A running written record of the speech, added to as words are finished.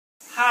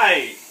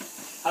Hi,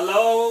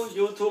 hello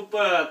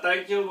YouTuber,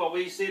 thank you for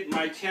visiting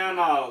my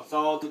channel.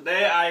 So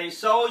today I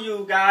show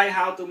you guys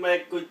how to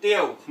make Kuy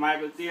Teav,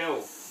 Khmer Kuy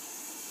Teav.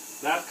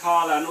 That's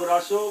called a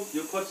noodle soup.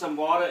 You put some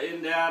water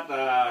in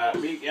that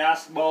big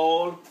ass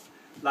bowl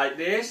like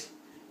this,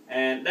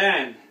 and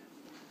then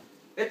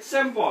it's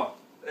simple.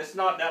 It's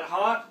not that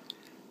hot.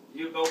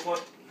 You go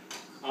put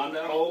on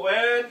the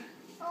oven,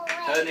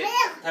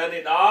 turn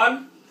it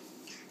on,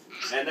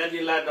 and then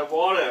you let the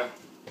water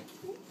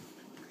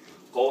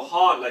go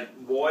hot,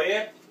 like boil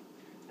it,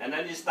 and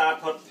then you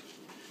start put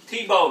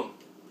T-bone,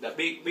 the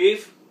big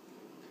beef.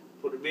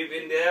 Put the beef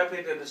in there, put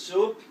it in the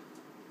soup,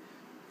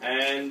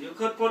 and you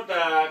could put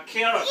carrot.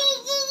 See,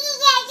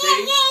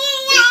 this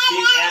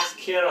big ass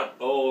carrot.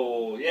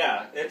 Oh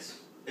yeah, it's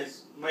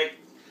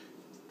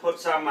put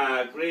some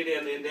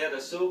ingredient in there, the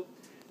soup,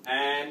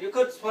 and you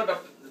could put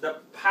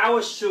the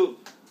power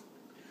soup.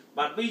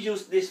 But we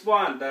use this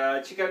one,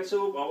 the chicken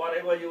soup or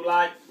whatever you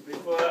like.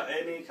 Prefer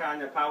any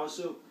kind of power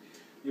soup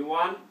you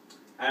want,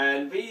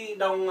 and we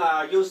don't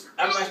use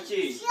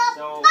MSG.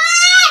 So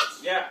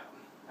yeah,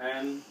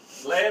 and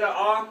later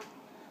on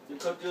you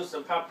could use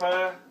the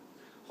pepper,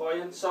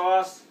 Hoisin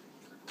sauce,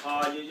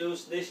 or you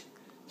use this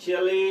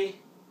chili,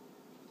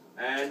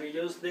 and we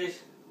use this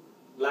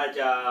like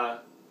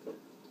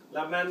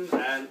lemon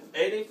and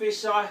any fish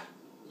sauce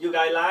you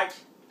guys like.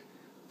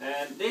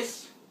 And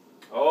this,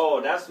 oh,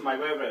 that's my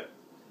favorite.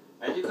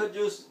 And you could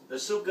use the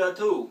sugar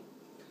too.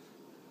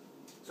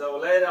 So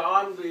later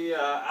on, we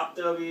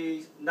after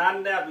we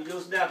done that, we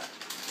use that.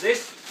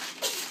 This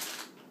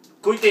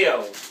Kuy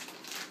Teav,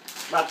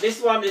 but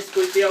this one is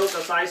Kuy Teav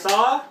the size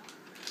sauce.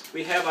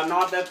 We have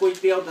another Kuy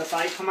Teav the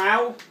size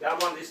Khmer.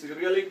 That one is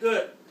really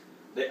good.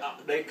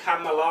 They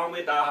come along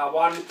with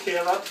one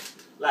carrot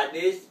like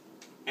this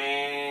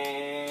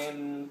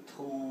and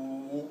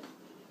two.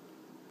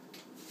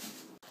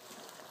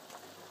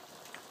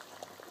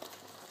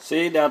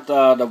 See that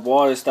the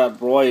water start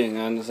boiling,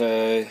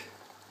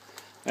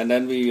 and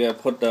then we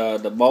put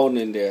the bone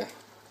in there.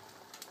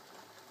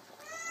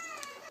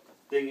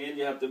 Thing in,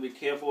 you have to be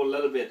careful a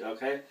little bit,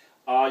 okay?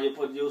 Or you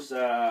use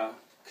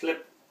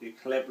clip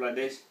like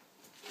this,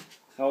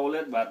 hold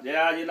it. But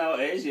yeah, you know,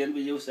 Asian,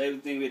 we use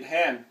everything with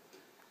hand,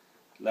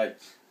 like.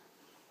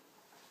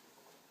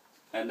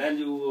 And then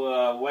you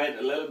wait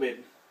a little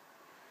bit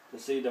to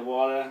see the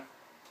water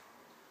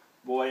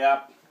boil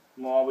up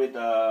more with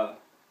the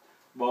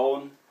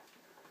bone.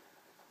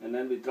 And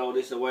then we throw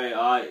this away.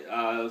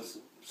 I'll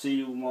see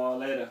you more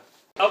later.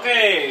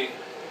 Okay,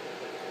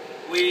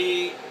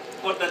 we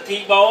put the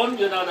T-bone,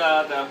 you know,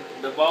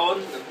 the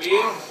bone, the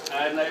beef,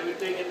 and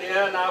everything in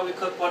there. Now we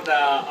could put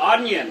the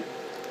onion.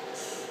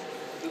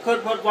 You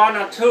could put one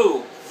or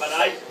two, but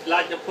I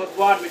like to put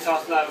one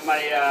because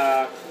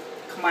my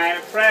Khmer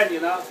friend,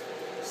 you know,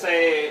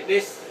 say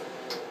this.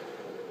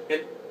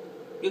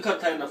 You could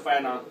turn the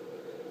fan on.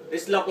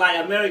 This look like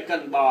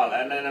American ball,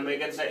 and then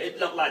American say it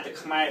look like the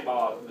Khmer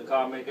ball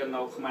because American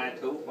know Khmer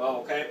too. Well,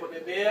 okay, put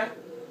it there,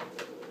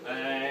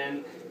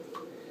 and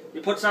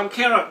you put some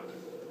carrot,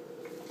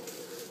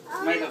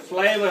 make a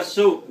flavor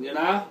soup, you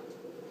know.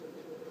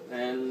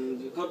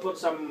 And you could put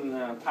some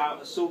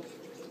power soup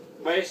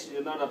base,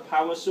 you know, the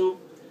power soup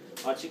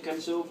or chicken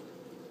soup.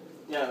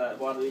 Yeah, that's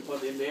what we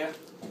put in there.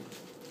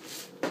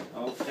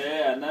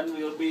 Okay, and then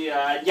we'll be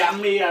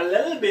yummy a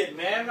little bit,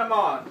 man. Come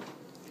on.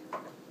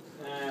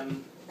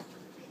 And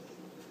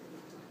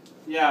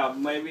yeah,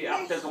 maybe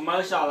after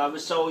commercial I will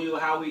show you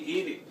how we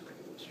eat it.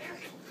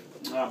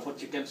 Put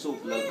chicken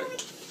soup a little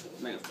bit,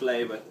 make a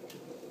flavor.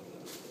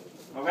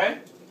 Okay?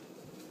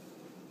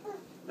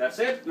 That's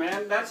it,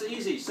 man. That's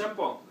easy,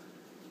 simple.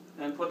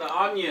 And put the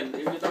onion.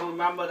 If you don't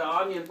remember the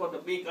onion, put the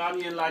big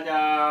onion like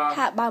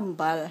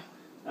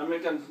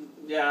American.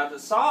 Yeah, the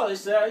salt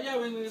is there. Yeah,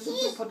 we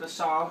put the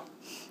salt.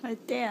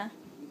 Right there.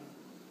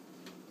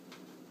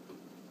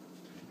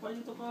 Why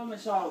you took all my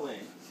salt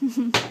away?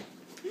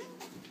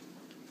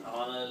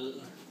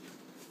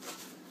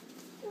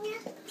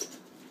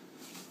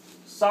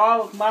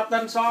 Salt,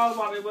 mutton salt,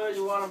 whatever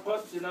you want to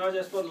put, you know,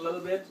 just put a little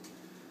bit.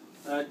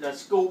 The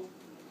scoop,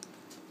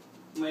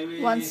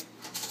 maybe one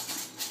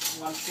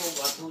scoop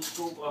or two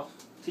scoop or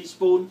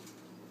teaspoon.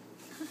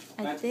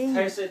 I think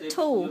taste it if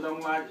two. You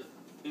don't like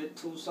it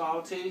too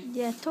salty.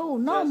 Yeah, two.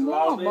 No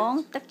more,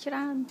 bong. Tắc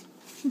chran.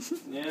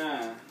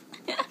 Yeah.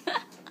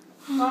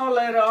 Now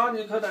later on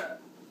you could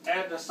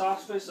add the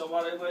sausage or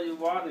whatever you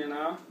want, you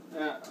know.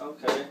 Yeah,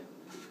 okay.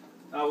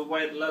 I will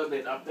wait a little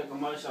bit after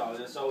commercial.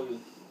 I'll show you.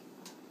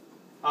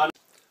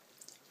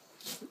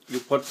 You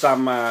put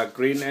some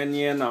green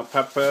onion or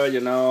pepper, you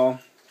know.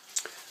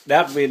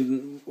 That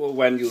when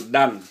you're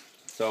done.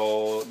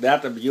 So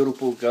that's a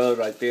beautiful girl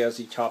right there.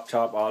 She chop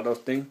all those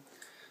things,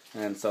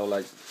 and so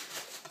like,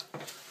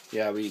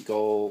 yeah, we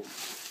go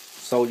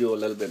show you a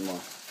little bit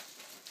more.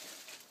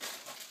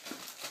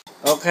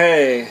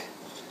 Okay,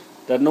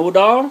 the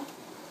noodle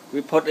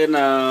we put in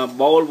a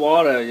bowl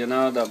water, you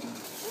know, the.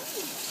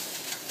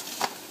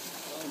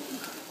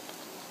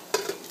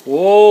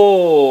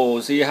 Whoa,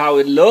 see how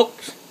it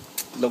looks?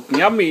 Look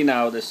yummy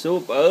now, the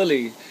soup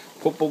early.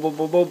 Boop, boop, boop,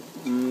 boop, boop.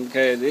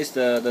 Okay, this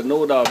the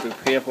noodle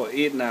prepare for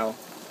eat now.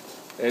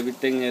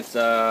 Everything is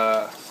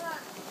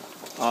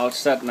all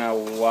set now.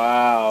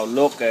 Wow,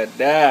 look at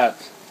that.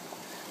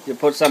 You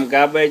put some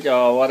garbage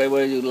or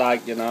whatever you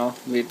like, you know,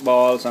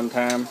 meatball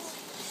sometime.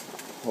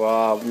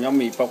 Wow,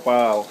 yummy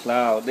papa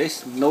cloud.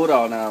 This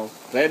noodle now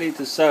ready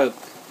to serve.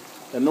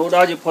 The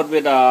noodle you put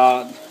with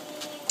the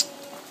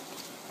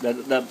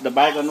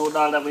bag of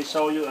noodle that we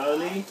showed you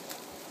early.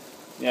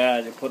 Yeah,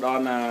 you put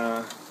on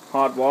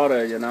hot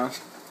water, you know,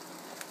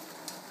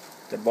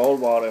 the bowl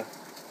water,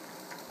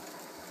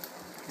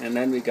 and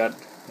then we got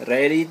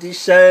ready to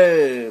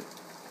serve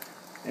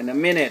in a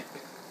minute.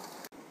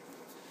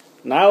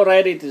 Now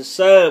ready to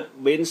serve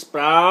bean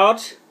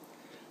sprout,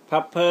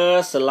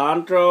 pepper,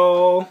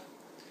 cilantro.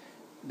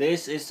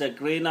 This is a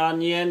green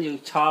onion. You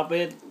chop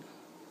it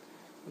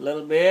a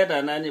little bit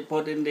and then you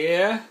put in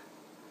there.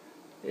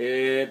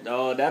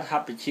 That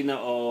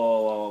cappuccino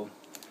or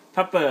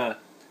pepper.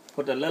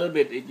 Put a little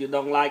bit if you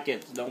don't like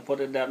it. Don't put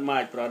it that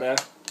much, brother.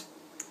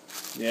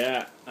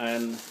 Yeah,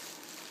 and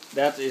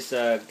that is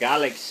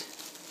garlic.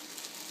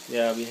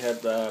 Yeah, we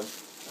have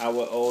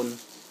our own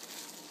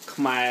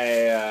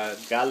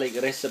Khmer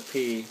garlic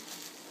recipe.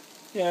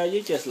 Yeah,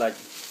 you just like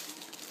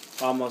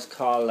almost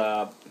call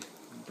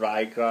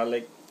dry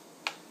garlic.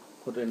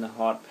 Put in a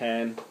hot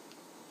pan.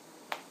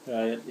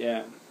 Right,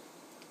 yeah.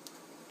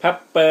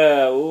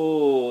 Pepper.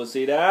 Ooh,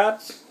 see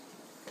that?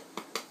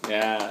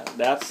 Yeah,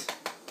 that's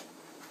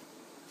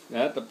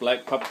the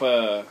black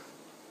pepper.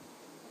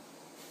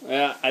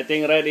 Yeah, I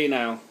think ready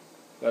now.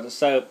 Got to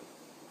serve.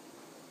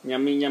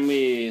 Yummy,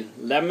 yummy.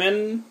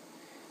 Lemon.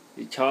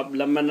 You chop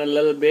lemon a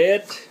little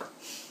bit.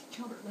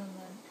 Chop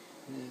lemon.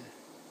 Yeah.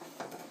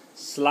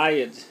 Slide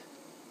it.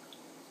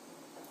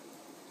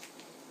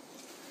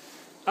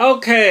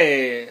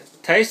 Okay,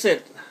 taste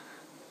it.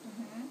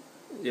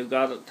 You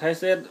gotta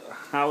taste it.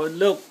 How it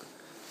look.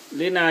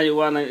 Lina, you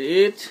wanna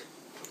eat?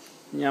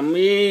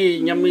 Yummy,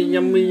 yummy,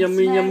 yummy,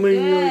 yummy, yummy.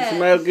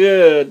 Smell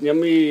good.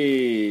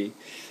 Yummy.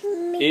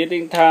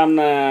 Eating time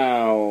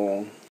now.